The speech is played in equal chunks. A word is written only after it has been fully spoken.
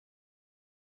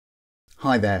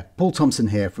Hi there, Paul Thompson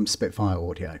here from Spitfire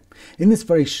Audio. In this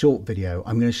very short video,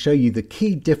 I'm going to show you the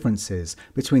key differences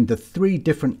between the three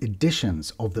different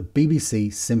editions of the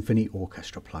BBC Symphony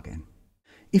Orchestra plugin.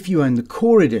 If you own the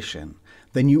Core edition,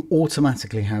 then you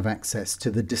automatically have access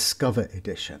to the Discover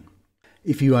edition.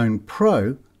 If you own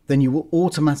Pro, then you will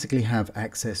automatically have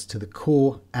access to the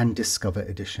Core and Discover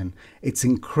edition. It's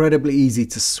incredibly easy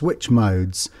to switch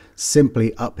modes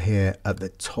simply up here at the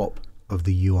top of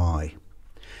the UI.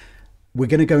 We're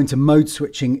going to go into mode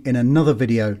switching in another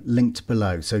video linked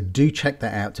below, so do check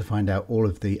that out to find out all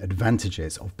of the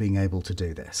advantages of being able to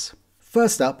do this.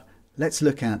 First up, let's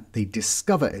look at the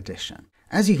Discover edition.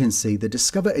 As you can see, the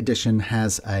Discover edition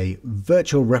has a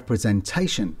virtual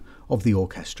representation of the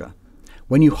orchestra.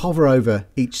 When you hover over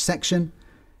each section,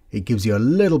 it gives you a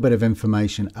little bit of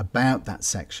information about that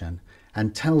section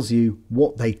and tells you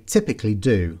what they typically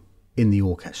do in the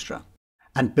orchestra.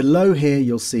 And below here,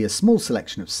 you'll see a small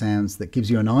selection of sounds that gives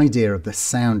you an idea of the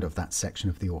sound of that section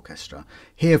of the orchestra.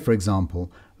 Here, for example,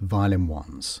 violin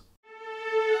ones.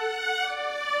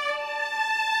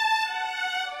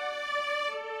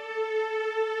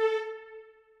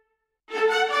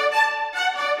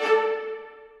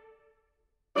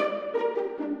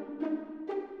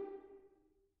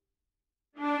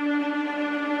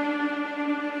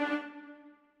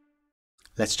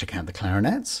 Let's check out the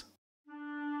clarinets.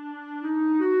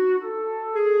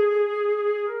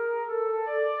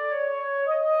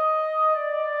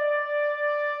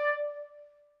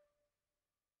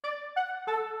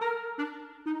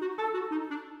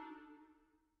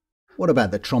 What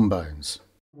about the trombones?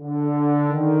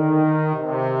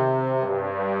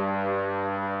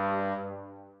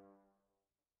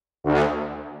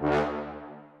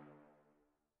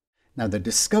 Now the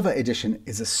Discover edition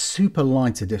is a super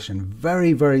light edition,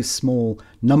 very small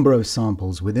number of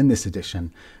samples within this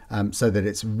edition, so that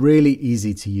it's really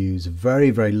easy to use,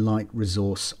 very light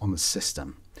resource on the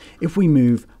system. If we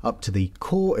move up to the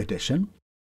Core edition,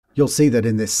 you'll see that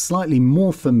in this slightly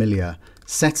more familiar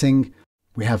setting,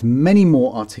 we have many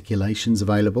more articulations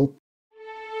available.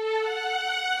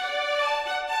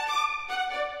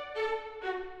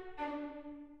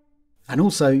 And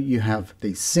also you have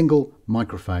the single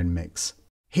microphone mix.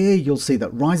 Here you'll see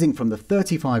that rising from the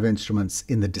 35 instruments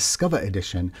in the Discover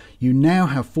edition, you now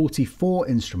have 44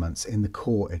 instruments in the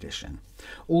Core edition.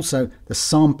 Also, the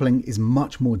sampling is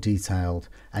much more detailed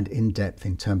and in-depth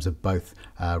in terms of both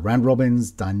round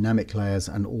robins, dynamic layers,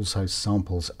 and also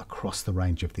samples across the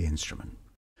range of the instrument.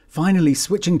 Finally,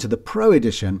 switching to the Pro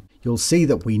edition, you'll see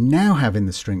that we now have in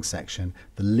the string section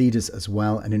the leaders as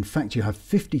well, and in fact you have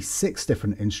 56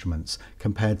 different instruments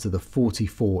compared to the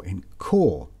 44 in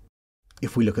Core.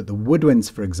 If we look at the woodwinds,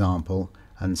 for example,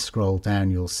 and scroll down,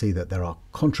 you'll see that there are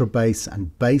contrabass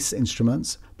and bass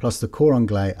instruments, plus the cor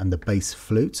anglais and the bass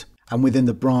flute. And within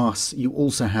the brass, you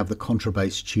also have the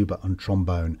contrabass, tuba and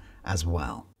trombone as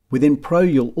well. Within Pro,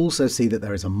 you'll also see that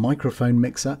there is a microphone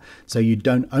mixer, so you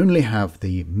don't only have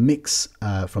the mix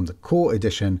from the Core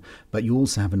edition, but you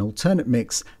also have an alternate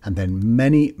mix and then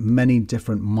many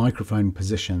different microphone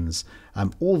positions,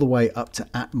 all the way up to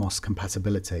Atmos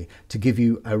compatibility, to give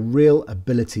you a real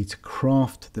ability to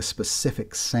craft the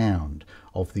specific sound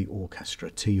of the orchestra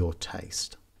to your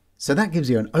taste. So that gives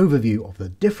you an overview of the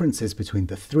differences between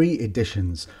the three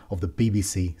editions of the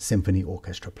BBC Symphony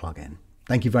Orchestra plugin.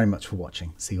 Thank you very much for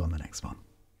watching. See you on the next one.